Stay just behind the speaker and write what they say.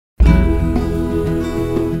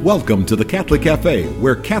Welcome to the Catholic Cafe,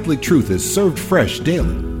 where Catholic truth is served fresh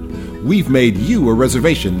daily. We've made you a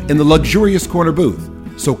reservation in the luxurious corner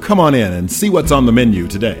booth, so come on in and see what's on the menu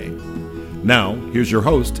today. Now, here's your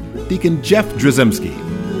host, Deacon Jeff Drzymski.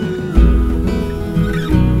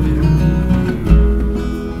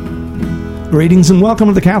 Greetings and welcome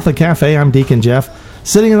to the Catholic Cafe. I'm Deacon Jeff,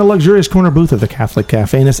 sitting in the luxurious corner booth of the Catholic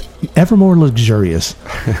Cafe, and it's ever more luxurious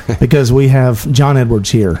because we have John Edwards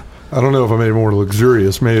here. I don't know if I made it more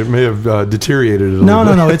luxurious. May have deteriorated it a little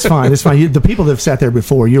bit. No, it's fine. It's fine. The people that have sat there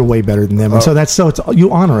before, you're way better than them, and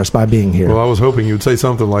you honor us by being here. Well, I was hoping you would say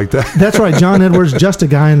something like that. That's right, John Edwards, Just a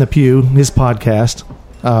Guy in the Pew, his podcast,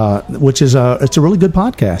 which is it's a really good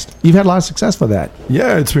podcast. You've had a lot of success with that.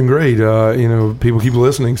 Yeah, it's been great. People keep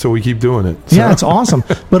listening, so we keep doing it. So. Yeah, it's awesome.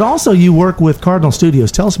 But also, you work with Cardinal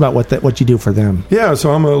Studios. Tell us about what you do for them. Yeah,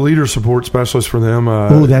 so I'm a leader support specialist for them.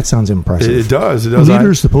 Oh, that sounds impressive. It does.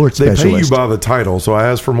 Leader support specialist. They pay you by the title, so I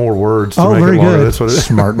asked for more words to make very it longer. good. That's what it is.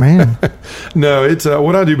 Smart man. No, it's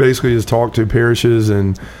what I do basically is talk to parishes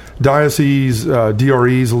and dioceses,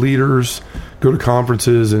 DREs, leaders, go to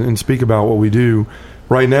conferences and speak about what we do.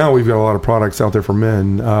 Right now, we've got a lot of products out there for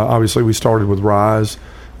men. Obviously, we started with Rise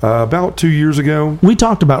about 2 years ago. We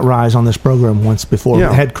talked about Rise on this program once before. Yeah.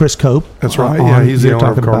 We had Chris Cope. That's right. He's the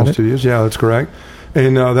owner of Cardinal Studios. Yeah, that's correct.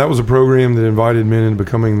 And that was a program that invited men into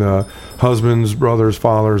becoming the husbands, brothers,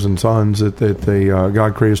 fathers, and sons that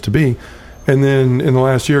God created us to be. And then in the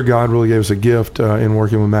last year, God really gave us a gift in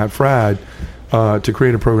working with Matt Fradd to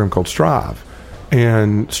create a program called Strive.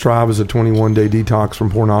 And Strive is a 21-day detox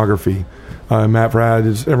from pornography. Matt Fradd,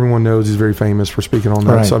 as everyone knows, he's very famous for speaking on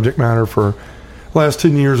that subject matter for the last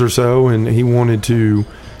 10 years or so, and he wanted to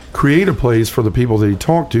create a place for the people that he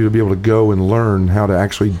talked to be able to go and learn how to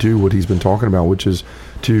actually do what he's been talking about, which is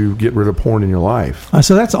to get rid of porn in your life.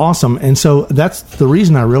 So that's awesome, and so that's the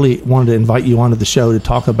reason I really wanted to invite you onto the show to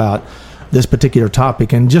talk about this particular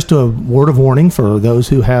topic. And just a word of warning for those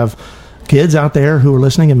who have kids out there who are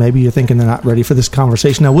listening, and maybe you're thinking they're not ready for this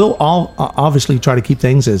conversation. Now, we'll all obviously try to keep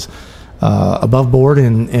things as above board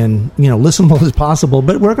and listenable as possible,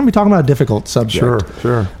 but we're going to be talking about a difficult subject.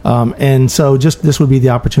 Sure. And so just this would be the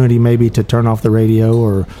opportunity maybe to turn off the radio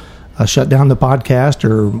or shut down the podcast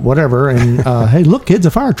or whatever. And hey, look, kid's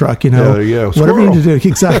a fire truck. Yeah, there you go. Whatever you need to do,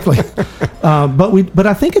 exactly. But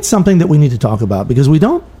I think it's something that we need to talk about because we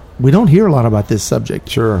don't hear a lot about this subject.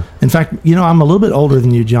 Sure. In fact, I'm a little bit older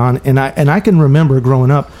than you, John, and I can remember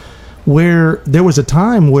growing up where there was a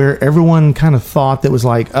time where everyone kind of thought that was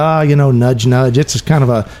like, nudge, nudge. It's just kind of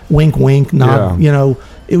a wink, wink, nod. Yeah.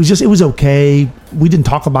 It was okay. We didn't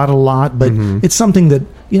talk about it a lot, but it's something that,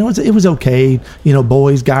 it was okay.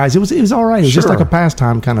 Boys, guys, it was all right. It was just like a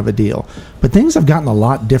pastime kind of a deal. But things have gotten a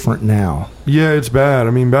lot different now. Yeah, it's bad. I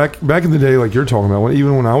mean, back in the day, like you're talking about,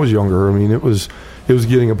 even when I was younger, I mean, it was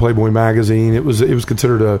getting a Playboy magazine. It was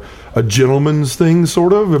considered a gentleman's thing,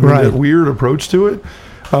 sort of. I mean, a weird approach to it.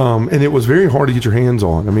 And it was very hard to get your hands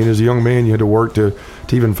on. I mean, as a young man, you had to work to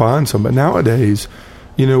even find some. But nowadays,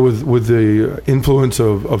 with the influence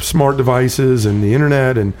of smart devices and the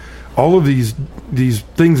internet and all of these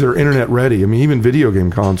things that are internet ready, I mean, even video game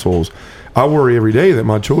consoles, I worry every day that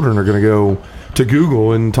my children are going to go to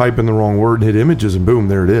Google and type in the wrong word and hit images, and boom,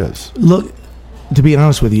 there it is. Look, to be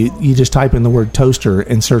honest with you, you just type in the word toaster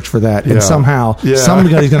and search for that, and somehow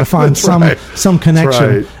somebody's going to find some connection.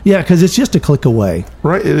 Right. Yeah, because it's just a click away.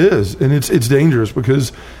 Right, it is, and it's dangerous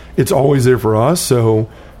because it's always there for us. So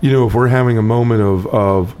if we're having a moment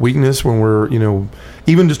of weakness when we're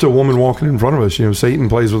even just a woman walking in front of us, Satan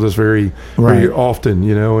plays with us very often.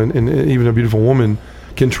 And even a beautiful woman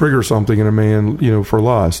can trigger something in a man, for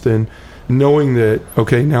lust, and knowing that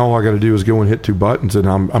now all I got to do is go and hit two buttons and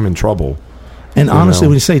I'm in trouble. And honestly,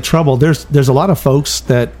 when you say trouble, there's a lot of folks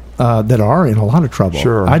that are in a lot of trouble.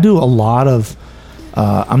 Sure. I do a lot of.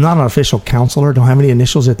 I'm not an official counselor. Don't have any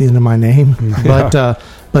initials at the end of my name.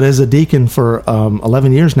 But as a deacon for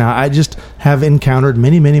 11 years now, I just have encountered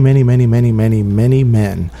many men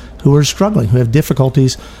who are struggling, who have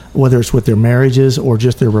difficulties, whether it's with their marriages or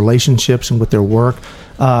just their relationships and with their work.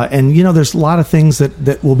 And there's a lot of things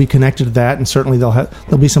that will be connected to that, and certainly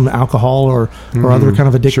there'll be some alcohol or other kind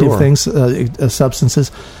of addictive things,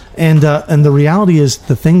 substances. And the reality is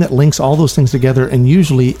the thing that links all those things together, and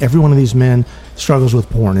usually every one of these men struggles with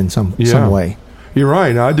porn in some way. You're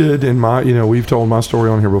right. I did in my, we've told my story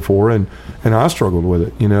on here before, and I struggled with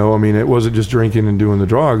it. I mean, it wasn't just drinking and doing the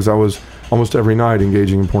drugs. I was almost every night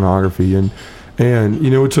engaging in pornography, and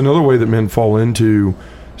it's another way that men fall into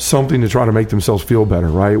something to try to make themselves feel better,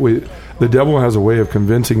 right? The devil has a way of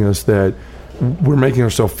convincing us that we're making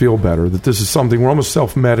ourselves feel better, that this is something we're almost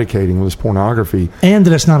self-medicating with this pornography, and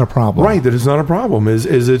that it's not a problem. Right, that it's not a problem. Is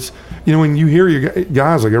it's, when you hear your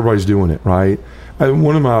guys, like, everybody's doing it, right?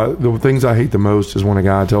 One of the things I hate the most is when a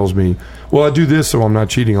guy tells me, well, I do this so I'm not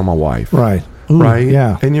cheating on my wife. Right. Ooh, right?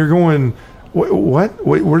 Yeah. And you're going, what?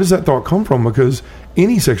 Wait, where does that thought come from? Because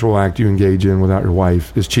any sexual act you engage in without your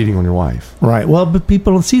wife is cheating on your wife. Right. Well, but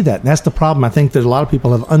people don't see that. And that's the problem. I think that a lot of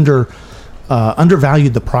people have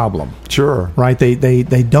undervalued the problem. Sure. Right.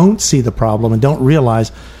 They don't see the problem and don't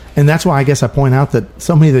realize. And that's why I guess I point out that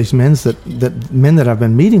so many of these men that I've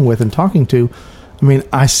been meeting with and talking to, I mean,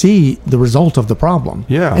 I see the result of the problem.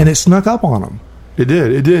 Yeah. And it snuck up on them. It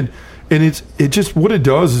did. And it just, what it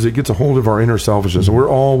does is it gets a hold of our inner selfishness.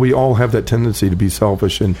 Mm-hmm. We all have that tendency to be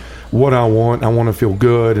selfish, and what I want to feel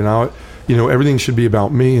good, and everything should be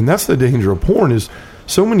about me. And that's the danger of porn, is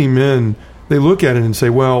so many men, they look at it and say,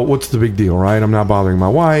 well, what's the big deal, right? I'm not bothering my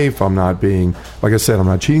wife. I'm not being, like I said, I'm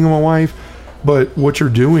not cheating on my wife. But what you're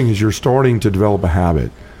doing is you're starting to develop a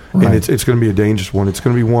habit. Right. And it's going to be a dangerous one. It's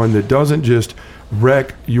going to be one that doesn't just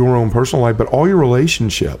wreck your own personal life, but all your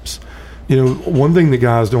relationships. One thing that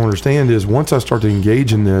guys don't understand is once I start to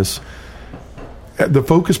engage in this, the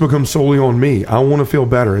focus becomes solely on me. I want to feel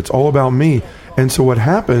better. It's all about me. And so what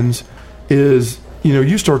happens is,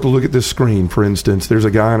 you start to look at this screen, for instance. There's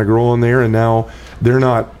a guy and a girl on there, and now they're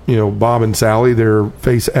not, Bob and Sally. They're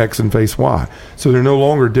face X and face Y. So they're no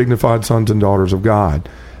longer dignified sons and daughters of God.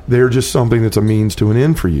 They're just something that's a means to an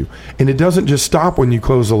end for you. And it doesn't just stop when you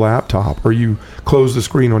close the laptop or you close the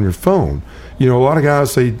screen on your phone. A lot of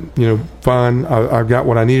guys say, fine, I've got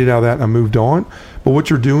what I needed out of that and I moved on. But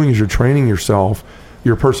what you're doing is you're training yourself,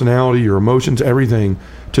 your personality, your emotions, everything,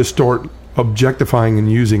 to start objectifying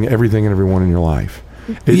and using everything and everyone in your life.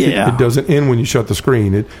 It doesn't end when you shut the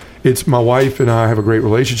screen. It's my wife and I have a great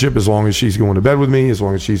relationship as long as she's going to bed with me, as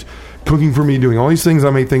long as she's cooking for me, doing all these things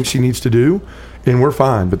I may think she needs to do, and we're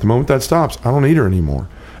fine. But the moment that stops, I don't need her anymore.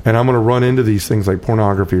 And I'm going to run into these things like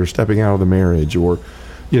pornography or stepping out of the marriage, or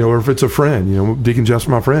if it's a friend, Deacon Jeff's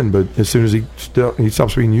my friend, but as soon as he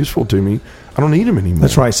stops being useful to me, I don't need him anymore.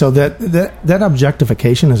 That's right. So that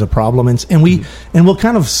objectification is a problem, and we'll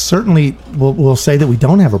kind of certainly we'll say that we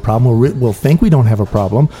don't have a problem. We'll think we don't have a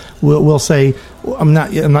problem. We'll say, I'm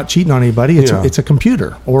not cheating on anybody. It's a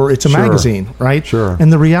computer or it's a magazine, right? Sure.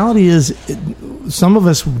 And the reality is, some of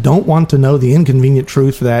us don't want to know the inconvenient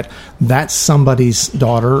truth that that's somebody's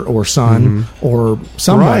daughter or son or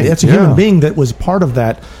somebody. Right. It's a human being that was part of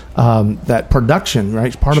that production,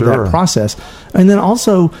 right? Part of that process. And then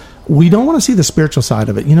also, we don't want to see the spiritual side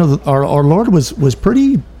of it. Our Lord was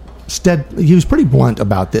pretty he was pretty blunt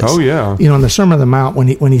about this. Oh yeah. In the Sermon on the Mount,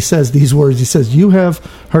 when he says these words, he says, "You have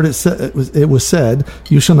heard it was said,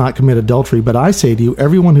 you shall not commit adultery. But I say to you,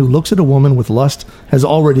 everyone who looks at a woman with lust has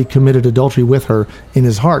already committed adultery with her in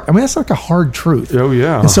his heart." I mean, that's like a hard truth. Oh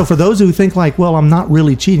yeah. And so for those who think like, well, I'm not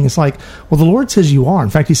really cheating, it's like, well, the Lord says you are. In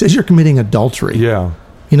fact, he says you're committing adultery. Yeah.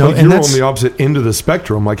 And you're on the opposite end of the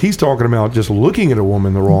spectrum. Like, he's talking about just looking at a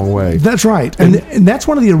woman the wrong way. That's right. And that's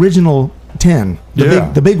one of the original 10,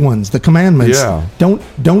 the big ones, the commandments. Yeah.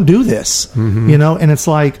 Don't do this. Mm-hmm. And it's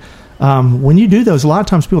like, when you do those, a lot of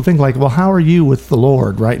times people think like, well, how are you with the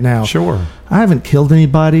Lord right now? Sure. I haven't killed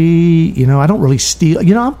anybody. I don't really steal.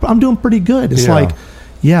 I'm doing pretty good. It's like,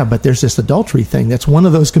 but there's this adultery thing. That's one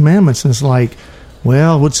of those commandments. And it's like,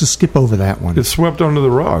 well, let's just skip over that one. It's swept under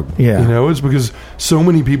the rug. Yeah. It's because so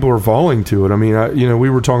many people are falling to it. I mean,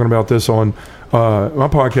 we were talking about this on my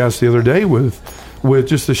podcast the other day with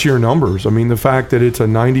just the sheer numbers. I mean, the fact that it's a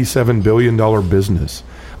 $97 billion business.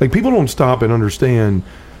 Like, people don't stop and understand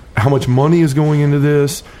how much money is going into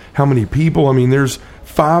this, how many people. I mean, there's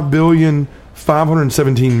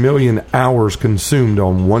 5,517,000,000 hours consumed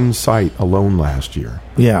on one site alone last year.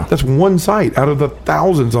 Yeah. That's one site out of the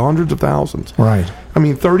thousands, hundreds of thousands. Right. I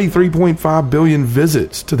mean, 33.5 billion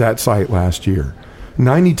visits to that site last year.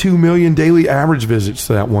 92 million daily average visits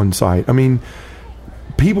to that one site. I mean,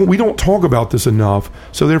 we don't talk about this enough,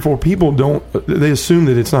 so therefore people they assume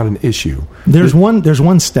that it's not an issue. There's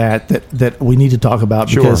one stat that we need to talk about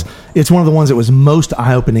because it's one of the ones that was most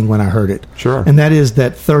eye-opening when I heard it. Sure. And that is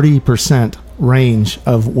that 30% range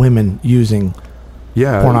of women using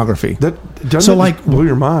pornography. That doesn't blow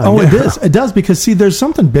your mind. Oh, it is. It does, because see, there's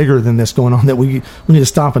something bigger than this going on that we need to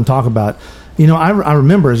stop and talk about. I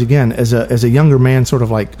remember as a younger man, sort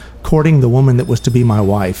of like courting the woman that was to be my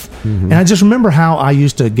wife. Mm-hmm. And I just remember how I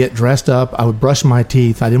used to get dressed up. I would brush my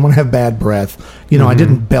teeth. I didn't want to have bad breath. I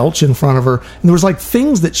didn't belch in front of her. And there was like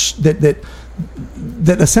things that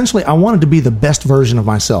essentially I wanted to be the best version of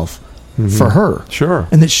myself for her. Sure.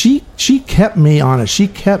 And that she kept me honest. She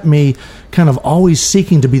kept me, kind of always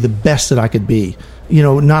seeking to be the best that I could be.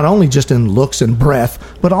 Not only just in looks and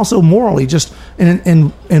breath, but also morally.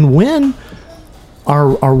 And when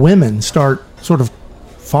our women start sort of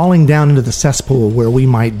falling down into the cesspool where we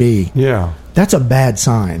might be, that's a bad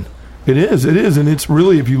sign. It is, and it's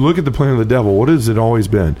really, if you look at the plan of the devil, what has it always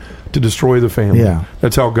been? To destroy the family. Yeah.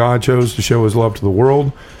 That's how God chose to show his love to the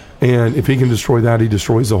world, and if he can destroy that, he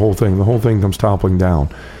destroys the whole thing. The whole thing comes toppling down.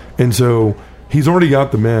 And so he's already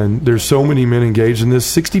got the men. There's so many men engaged in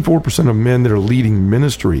this. 64% of men that are leading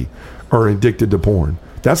ministry are addicted to porn.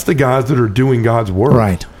 That's the guys that are doing God's work.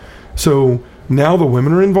 Right. So now the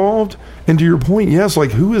women are involved. And to your point, yes,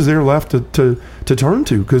 like who is there left to turn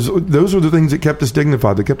to? Because those are the things that kept us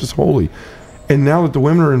dignified, that kept us holy. And now that the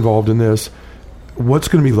women are involved in this, what's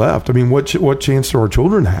going to be left? I mean, what chance do our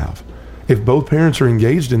children have if both parents are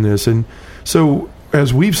engaged in this? And so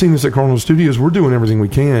as we've seen this at Cardinal Studios, we're doing everything we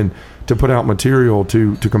can to put out material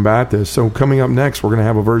to combat this. So coming up next, we're going to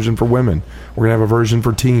have a version for women. We're going to have a version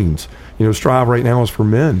for teens. Strive right now is for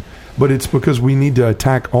men. But it's because we need to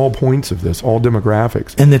attack all points of this, all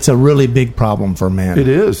demographics. And it's a really big problem for men. It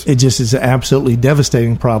is. It just is an absolutely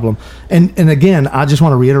devastating problem. And again, I just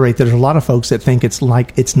want to reiterate that there's a lot of folks that think it's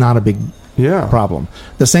not a big problem.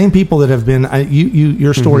 The same people that have been,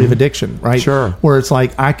 your story of addiction, right? Sure. Where it's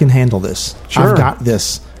like, I can handle this. Sure. I've got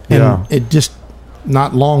this. And it just,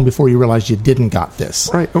 not long before you realize you didn't got this.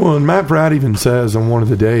 Right. Well, and Matt Pratt even says on one of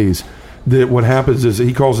the days that what happens is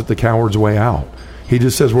he calls it the coward's way out. He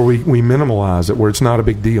just says where we minimalize it, where it's not a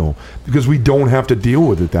big deal, because we don't have to deal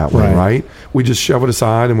with it that way, right? We just shove it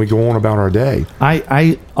aside and we go on about our day.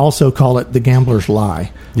 I also call it the gambler's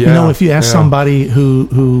lie. Yeah, if you ask somebody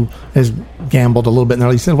who has gambled a little bit, and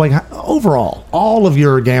they said, like, overall, all of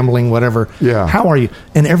your gambling, whatever, how are you?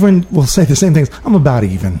 And everyone will say the same things. I'm about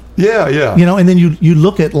even. Yeah. And then you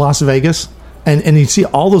look at Las Vegas. And you see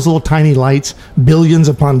all those little tiny lights, billions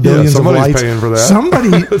upon billions of lights. Somebody's paying for that.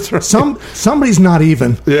 Somebody's not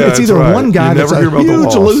even. Yeah, it's either one guy that's a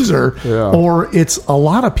huge loser, Yeah. or it's a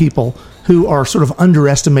lot of people who are sort of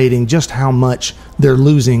underestimating just how much they're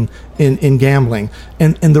losing in gambling.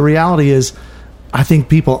 And the reality is, I think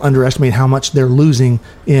people underestimate how much they're losing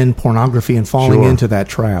in pornography and falling into that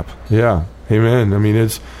trap. Yeah, amen. I mean,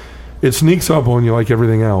 it sneaks up on you like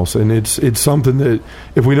everything else, and it's something that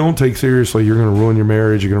if we don't take seriously, you're going to ruin your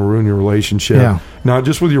marriage, you're going to ruin your relationship, not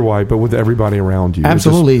just with your wife, but with everybody around you.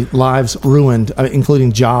 Absolutely, lives ruined,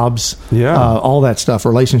 including jobs, all that stuff,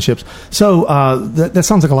 relationships. So that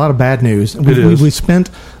sounds like a lot of bad news. We spent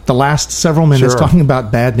the last several minutes talking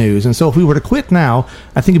about bad news, and so if we were to quit now,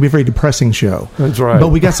 I think it'd be a very depressing show. That's right. But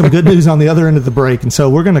we got some good news on the other end of the break, and so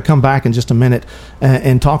we're going to come back in just a minute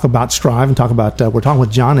and talk about Strive, and talk about we're talking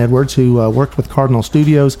with John Edwards, who worked with Cardinal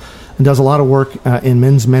Studios and does a lot of work in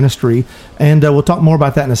men's ministry, and we'll talk more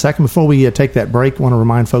about that in a second. Before we take that break, I want to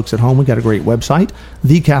remind folks at home we got a great website,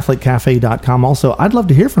 thecatholiccafe.com. Also, I'd love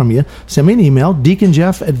to hear from you. Send me an email,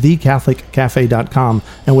 deaconjeff@thecatholiccafe.com,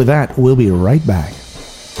 and with that, we'll be right back.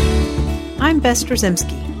 I'm Bess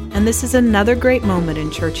Drzymski, and this is another great moment in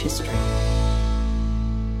church history.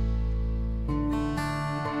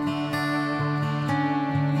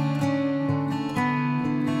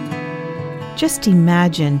 Just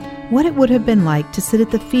imagine what it would have been like to sit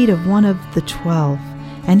at the feet of one of the 12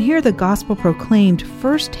 and hear the gospel proclaimed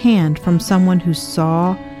firsthand from someone who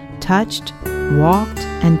saw, touched, walked,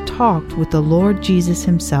 and talked with the Lord Jesus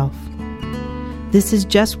himself. This is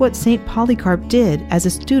just what St. Polycarp did as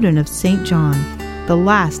a student of St. John, the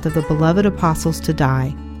last of the beloved apostles to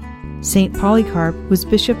die. St. Polycarp was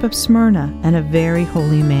Bishop of Smyrna and a very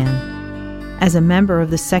holy man. As a member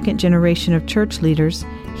of the second generation of church leaders,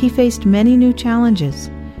 he faced many new challenges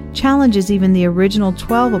even the original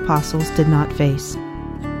 12 apostles did not face.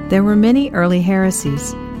 There were many early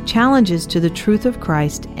heresies, challenges to the truth of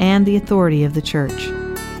Christ and the authority of the church.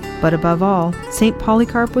 But above all, St.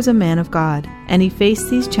 Polycarp was a man of God, and he faced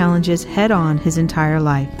these challenges head-on his entire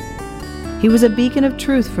life. He was a beacon of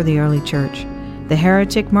truth for the early church. The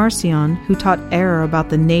heretic Marcion, who taught error about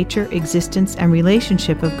the nature, existence, and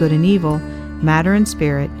relationship of good and evil, matter and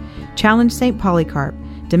spirit, challenged St. Polycarp,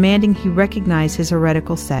 demanding he recognize his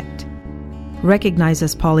heretical sect. "Recognize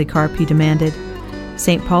us, Polycarp," he demanded.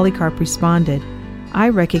 St. Polycarp responded, "I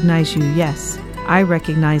recognize you, yes. I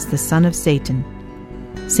recognize the son of Satan."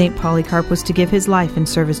 St. Polycarp was to give his life in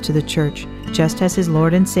service to the church, just as his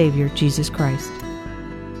Lord and Savior, Jesus Christ.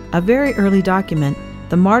 A very early document,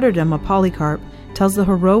 the Martyrdom of Polycarp, tells the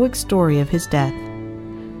heroic story of his death.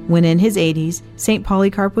 When in his 80s, St.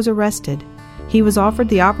 Polycarp was arrested. He was offered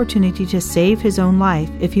the opportunity to save his own life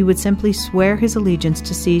if he would simply swear his allegiance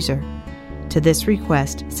to Caesar. To this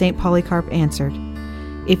request, St. Polycarp answered,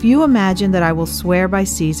 If you imagine that I will swear by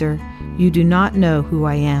Caesar, you do not know who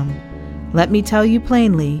I am. Let me tell you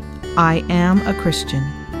plainly, I am a Christian."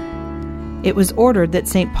 It was ordered that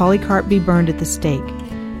St. Polycarp be burned at the stake.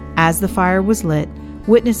 As the fire was lit,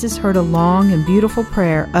 witnesses heard a long and beautiful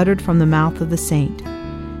prayer uttered from the mouth of the saint.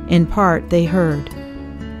 In part, they heard,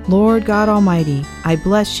 "Lord God Almighty, I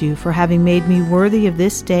bless you for having made me worthy of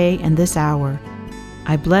this day and this hour.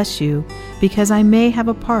 I bless you because I may have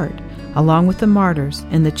a part, along with the martyrs,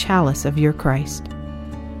 in the chalice of your Christ."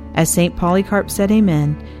 As St. Polycarp said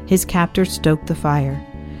amen, his captors stoked the fire.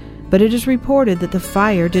 But it is reported that the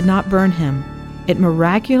fire did not burn him. It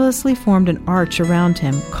miraculously formed an arch around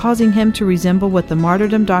him, causing him to resemble what the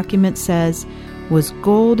martyrdom document says was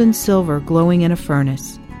gold and silver glowing in a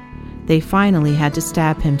furnace. They finally had to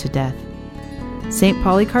stab him to death. St.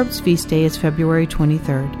 Polycarp's feast day is February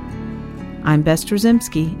 23rd. I'm Bess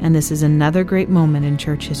Trzymski, and this is another great moment in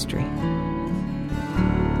church history.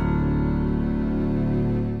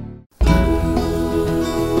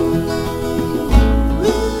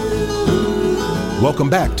 Welcome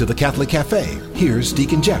back to the Catholic Cafe. Here's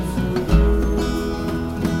Deacon Jeff.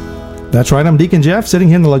 That's right. I'm Deacon Jeff, sitting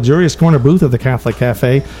here in the luxurious corner booth of the Catholic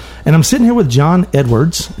Cafe, and I'm sitting here with John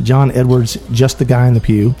Edwards. John Edwards, just the guy in the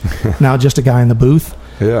pew, now just a guy in the booth.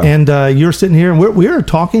 Yeah. And you're sitting here, and we're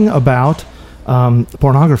talking about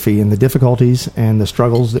pornography and the difficulties and the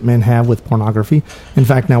struggles that men have with pornography. In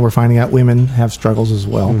fact, now we're finding out women have struggles as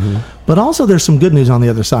well. Mm-hmm. But also, there's some good news on the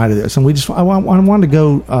other side of this, and I wanted to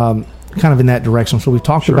go kind of in that direction. So we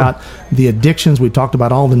talked about the addictions, we talked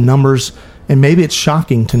about all the numbers, and maybe it's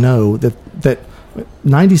shocking to know that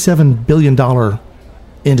 $97 billion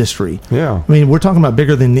industry. Yeah. I mean, we're talking about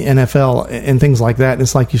bigger than the NFL and things like that. And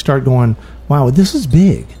it's like you start going, wow, this is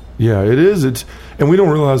big. Yeah, it is. And we don't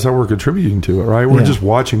realize how we're contributing to it, right? We're just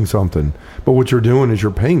watching something. But what you're doing is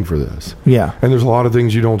you're paying for this. Yeah. And there's a lot of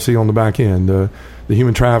things you don't see on the back end. The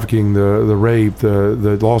human trafficking, the rape,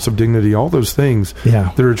 the loss of dignity, all those things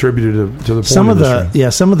that are attributed to the porn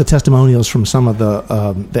industry. Some of the testimonials from some of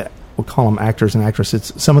the we'll call them actors and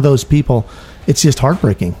actresses, some of those people, it's just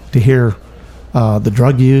heartbreaking to hear the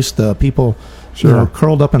drug use, the people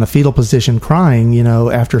curled up in a fetal position crying,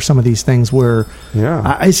 after some of these things where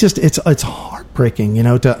it's heartbreaking,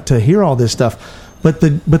 to hear all this stuff. But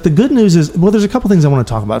the good news is, well, there's a couple things I want to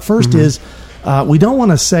talk about. First is we don't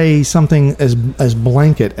want to say something as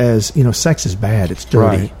blanket as, sex is bad, it's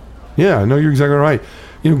dirty. Right. Yeah, no, you're exactly right.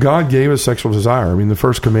 God gave us sexual desire. I mean, the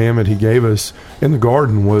first commandment he gave us in the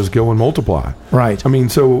garden was go and multiply. Right. I mean,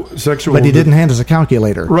 so sexual... But he didn't hand us a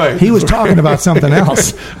calculator. Right. He was talking about something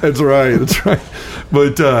else. That's right.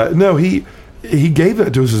 But no, he gave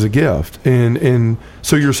that to us as a gift. And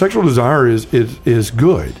so your sexual desire is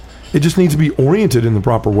good. It just needs to be oriented in the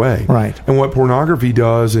proper way. Right. And what pornography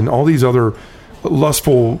does and all these other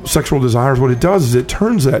lustful sexual desires, what it does is it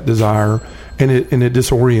turns that desire and it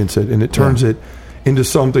disorients it, and it turns it into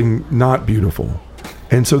something not beautiful.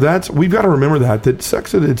 And so we've got to remember that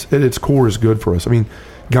sex at its core is good for us. I mean,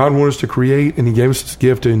 God wanted us to create, and he gave us this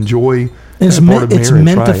gift to enjoy. It's meant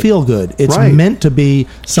to feel good. It's meant to be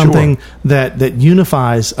something that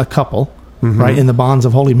unifies a couple. Right, in the bonds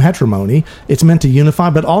of holy matrimony. It's meant to unify,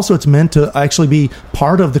 but also it's meant to actually be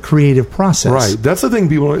part of the creative process. Right. That's the thing,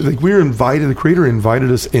 people, like, we're invited, the Creator invited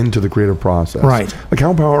us into the creative process. Right. Like,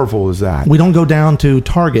 how powerful is that? We don't go down to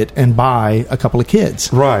Target and buy a couple of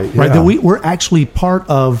kids. Right. Yeah. Right. That we're actually part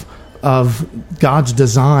of God's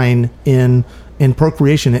design in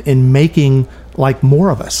procreation, in making like more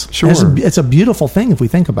of us. Sure. It's a beautiful thing if we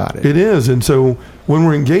think about it. It is. And so when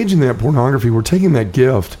we're engaging that pornography, we're taking that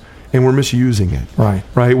gift and we're misusing it.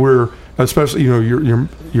 Right. We're especially,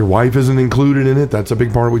 your wife isn't included in it. That's a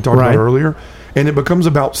big part we talked about earlier. And it becomes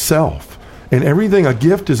about self. And everything, a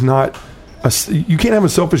gift is not, you can't have a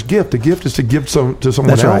selfish gift. A gift is to give to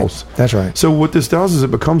someone else. That's right. So what this does is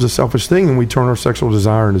it becomes a selfish thing, and we turn our sexual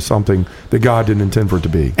desire into something that God didn't intend for it to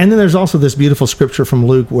be. And then there's also this beautiful scripture from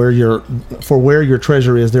Luke where your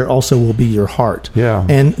treasure is, there also will be your heart. Yeah.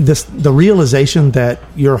 And the realization that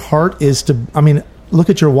your heart is look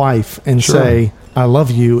at your wife and say, I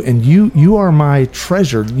love you, and you are my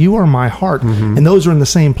treasure, you are my heart, and those are in the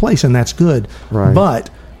same place, and that's good. Right. But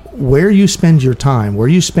where you spend your time, where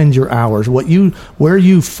you spend your hours, where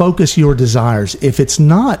you focus your desires, if it's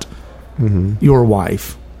not your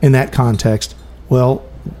wife in that context, well,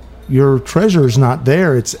 your treasure is not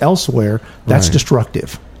there, it's elsewhere. That's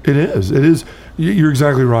destructive. It is. You're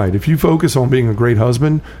exactly right. If you focus on being a great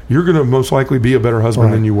husband, you're going to most likely be a better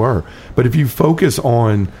husband than you were. But if you focus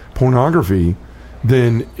on pornography,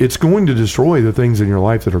 then it's going to destroy the things in your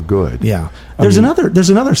life that are good. Yeah. There's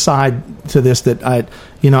another side to this that I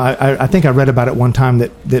think I read about it one time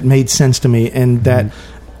that made sense to me, and that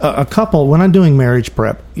a couple, when I'm doing marriage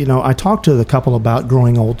prep, I talk to the couple about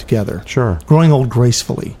growing old together. Sure. Growing old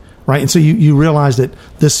gracefully. Right. And so you realize that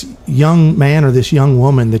this young man or this young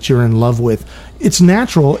woman that you're in love with, it's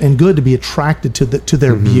natural and good to be attracted to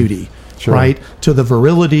their beauty. Sure. Right? To the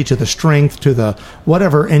virility, to the strength, to the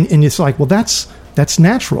whatever. And it's like, well, that's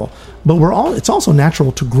natural. But it's also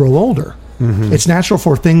natural to grow older. Mm-hmm. It's natural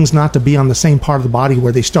for things not to be on the same part of the body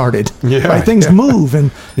where they started. Yeah, right? Things move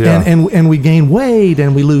and we gain weight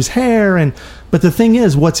and we lose hair. But the thing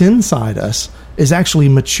is, what's inside us is actually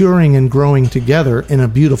maturing and growing together in a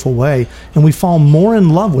beautiful way. And we fall more in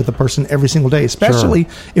love with the person every single day, especially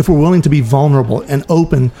if we're willing to be vulnerable and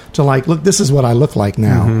open to like, look, this is what I look like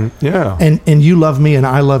now. Mm-hmm. Yeah. And you love me and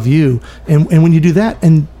I love you. And when you do that,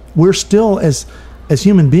 and we're still, as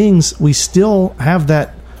human beings, we still have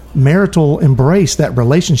that marital embrace, that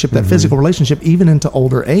relationship, that physical relationship, even into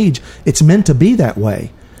older age. It's meant to be that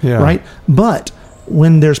way. Yeah. Right? But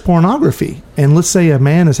when there's pornography, and let's say a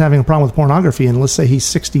man is having a problem with pornography, and let's say he's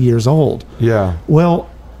 60 years old. Yeah. Well,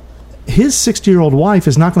 his 60-year-old wife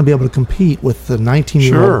is not going to be able to compete with the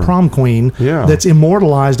 19-year-old prom queen that's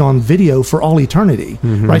immortalized on video for all eternity.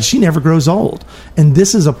 Mm-hmm. Right? She never grows old. And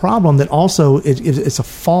this is a problem that also it's a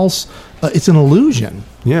false, it's an illusion.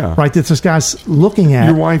 Yeah. Right? That this guy's looking at.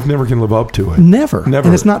 Your wife never can live up to it. Never.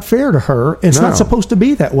 And it's not fair to her. It's not supposed to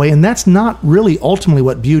be that way. And that's not really ultimately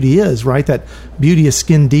what beauty is, right? That beauty is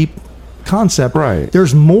skin deep concept. Right.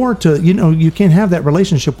 There's more to, you can't have that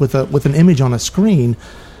relationship with an image on a screen.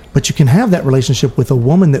 But you can have that relationship with a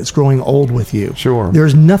woman that's growing old with you. Sure.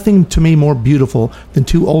 There's nothing to me more beautiful than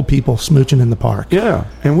two old people smooching in the park. Yeah.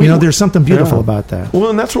 And there's something beautiful about that. Well,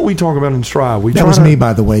 and that's what we talk about in Strive. That was me,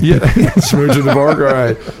 by the way. Yeah. Smooching in the park? All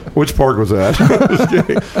right. Which park was that?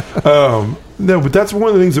 No, but that's one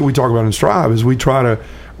of the things that we talk about in Strive is we try to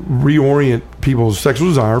reorient people's sexual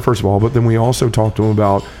desire, first of all, but then we also talk to them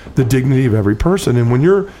about the dignity of every person. And when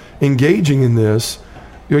you're engaging in this,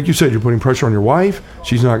 like you said, you're putting pressure on your wife.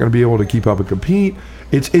 She's not going to be able to keep up and compete.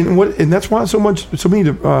 And that's why so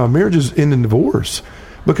many marriages end in divorce,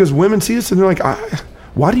 because women see this and they're like,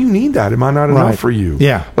 why do you need that? Am I not enough for you?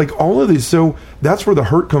 Yeah. Like all of these. So that's where the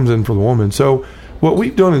hurt comes in for the woman. So what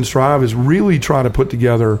we've done in Strive is really try to put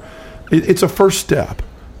together. It's a first step.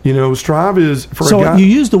 Strive is for a guy. So you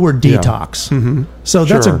use the word detox. Yeah. Mm-hmm. So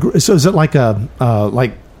that's so is it like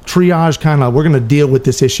like triage kind of, we're going to deal with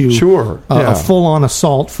this issue. Sure. A full-on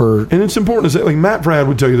assault for... And it's important to say, like Matt Fradd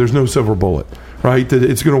would tell you, there's no silver bullet, right? That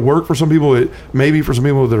it's going to work for some people. Maybe for some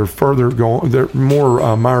people that are further gone, they're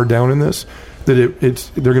more mired down in this, that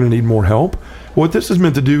they're going to need more help. What this is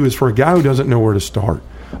meant to do is for a guy who doesn't know where to start.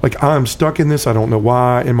 Like, I'm stuck in this, I don't know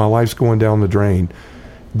why, and my life's going down the drain.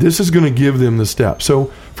 This is going to give them the steps. So,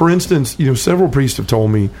 for instance, several priests have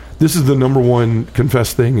told me this is the number one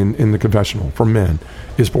confessed thing in the confessional for men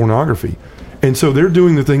is pornography. And so they're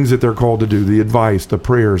doing the things that they're called to do, the advice, the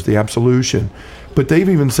prayers, the absolution. But they've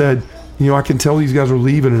even said, I can tell these guys are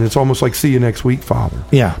leaving and it's almost like, see you next week, Father.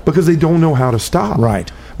 Yeah. Because they don't know how to stop. Right.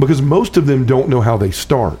 Because most of them don't know how they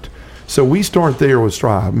start. So we start there with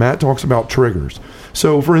Strive. Matt talks about triggers.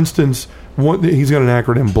 So, for instance... he's got an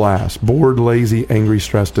acronym, BLAST: bored, lazy, angry,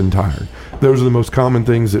 stressed, and tired. Those are the most common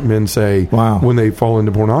things that men say when they fall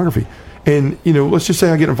into pornography. And, let's just say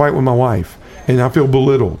I get in a fight with my wife and I feel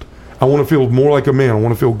belittled. I want to feel more like a man. I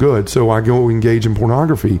want to feel good. So I go engage in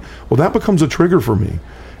pornography. Well, that becomes a trigger for me.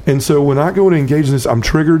 And so when I go to engage in this, I'm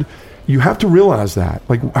triggered. You have to realize that.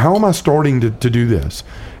 Like, how am I starting to do this?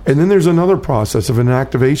 And then there's another process of an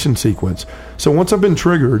activation sequence. So once I've been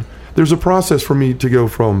triggered, there's a process for me to go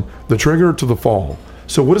from the trigger to the fall.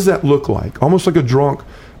 So what does that look like? Almost like a drunk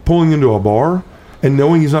pulling into a bar and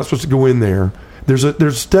knowing he's not supposed to go in there.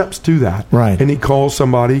 There's steps to that. Right. And he calls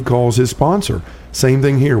his sponsor. Same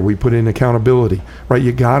thing here. We put in accountability. Right.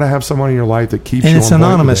 You got to have someone in your life that keeps you on point. And it's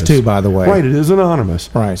anonymous too, by the way. Right. It is anonymous.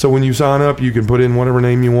 Right. So when you sign up, you can put in whatever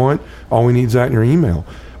name you want. All we need is that in your email.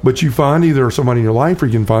 But you find either somebody in your life or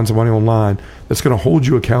you can find somebody online that's going to hold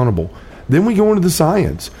you accountable. Then we go into the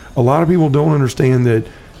science. A lot of people don't understand that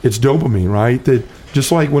it's dopamine, right? That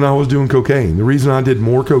just like when I was doing cocaine, the reason I did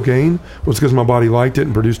more cocaine was because my body liked it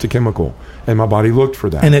and produced a chemical, and my body looked for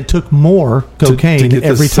that. And it took more cocaine to get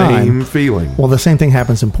every time. The same feeling. Well, the same thing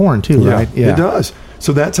happens in porn too, right? Yeah, it does.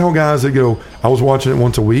 So that's how guys that go, I was watching it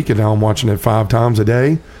once a week, and now I'm watching it 5 times a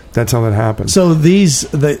day. That's how that happens. So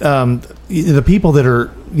the people that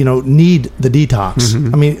are, need the detox.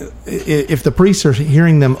 Mm-hmm. I mean, if the priests are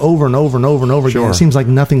hearing them over and over and over and over again, it seems like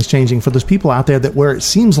nothing's changing. For those people out there where it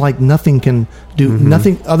seems like nothing can do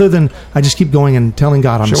nothing other than I just keep going and telling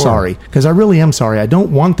God I'm sorry, because I really am sorry. I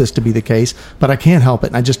don't want this to be the case, but I can't help it.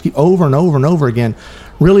 And I just keep over and over and over again.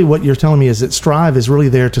 Really, what you're telling me is that Strive is really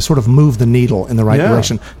there to sort of move the needle in the right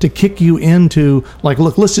direction, to kick you into, like,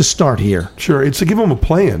 look, let's just start here. Sure, it's to give them a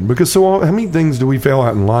plan, because how many things do we fail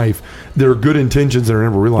at in life? There are good intentions that are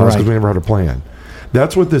never realized because we never had a plan.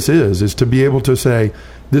 That's what this is to be able to say,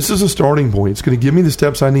 this is a starting point. It's going to give me the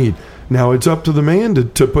steps I need. Now, it's up to the man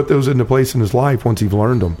to put those into place in his life once he's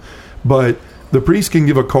learned them. But the priest can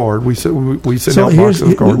give a card. We send out boxes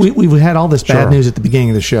of cards. We had all this bad news at the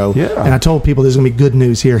beginning of the show, and I told people there's going to be good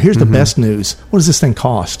news here. Here's the best news. What does this thing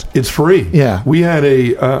cost? It's free. Yeah. We had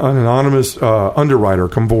an anonymous underwriter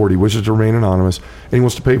come forward. He wishes to remain anonymous, and he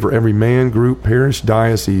wants to pay for every man, group, parish,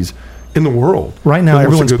 diocese in the world. Right now,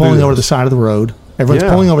 everyone's pulling over the side of the road. Everyone's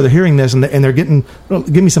pulling over, they're hearing this, and they're getting,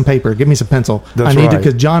 give me some paper, give me some pencil. I need it,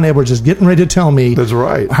 because John Edwards is getting ready to tell me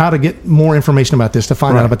how to get more information about this, to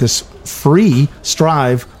find out about this free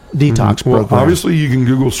Strive detox program. Well, obviously, you can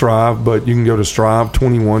Google Strive, but you can go to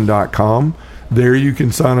strive21.com. There you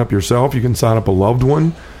can sign up yourself. You can sign up a loved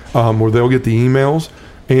one, where they'll get the emails.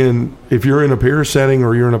 And if you're in a parish setting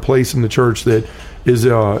or you're in a place in the church that is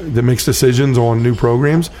that makes decisions on new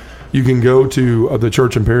programs, you can go to the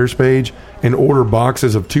church and parish page and order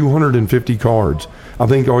boxes of 250 cards. I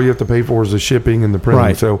think all you have to pay for is the shipping and the printing.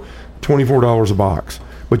 Right. So $24 a box.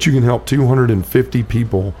 But you can help 250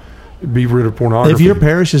 people be rid of pornography. If your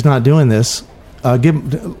parish is not doing this,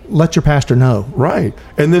 let your pastor know. Right.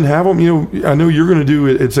 And then have them, I know you're going to do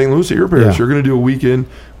it at St. Louis at your parish. You're going to do a weekend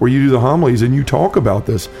where you do the homilies and you talk about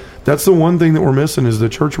this. That's the one thing that we're missing, is the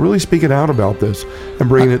church really speaking out about this and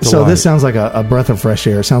bringing it to light. So this sounds like a breath of fresh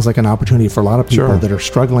air. It sounds like an opportunity for a lot of people that are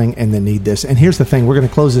struggling and that need this. And here's the thing. We're going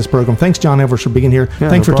to close this program. Thanks, John Edwards, for being here.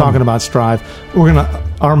 Thanks for talking about Strive.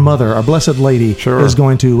 Our mother, our Blessed Lady, is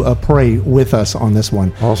going to pray with us on this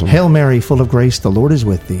one. Awesome. Hail Mary, full of grace, the Lord is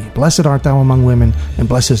with thee. Blessed art thou among women, and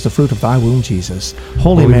blessed is the fruit of thy womb, Jesus.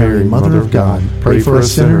 Holy Mary, Mother of God, pray for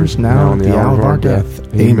us sinners now and at the hour of our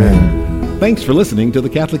death. Amen. Thanks for listening to the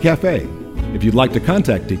Catholic Cafe. If you'd like to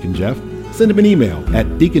contact Deacon Jeff, send him an email at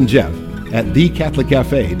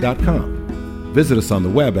deaconjeff@thecatholiccafe.com. Visit us on the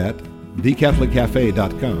web at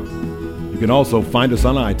thecatholiccafe.com. You can also find us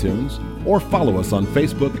on iTunes or follow us on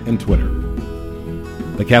Facebook and Twitter.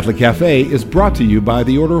 The Catholic Cafe is brought to you by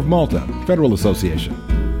the Order of Malta Federal Association.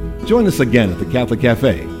 Join us again at the Catholic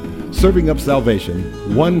Cafe, serving up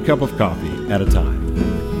salvation one cup of coffee at a time.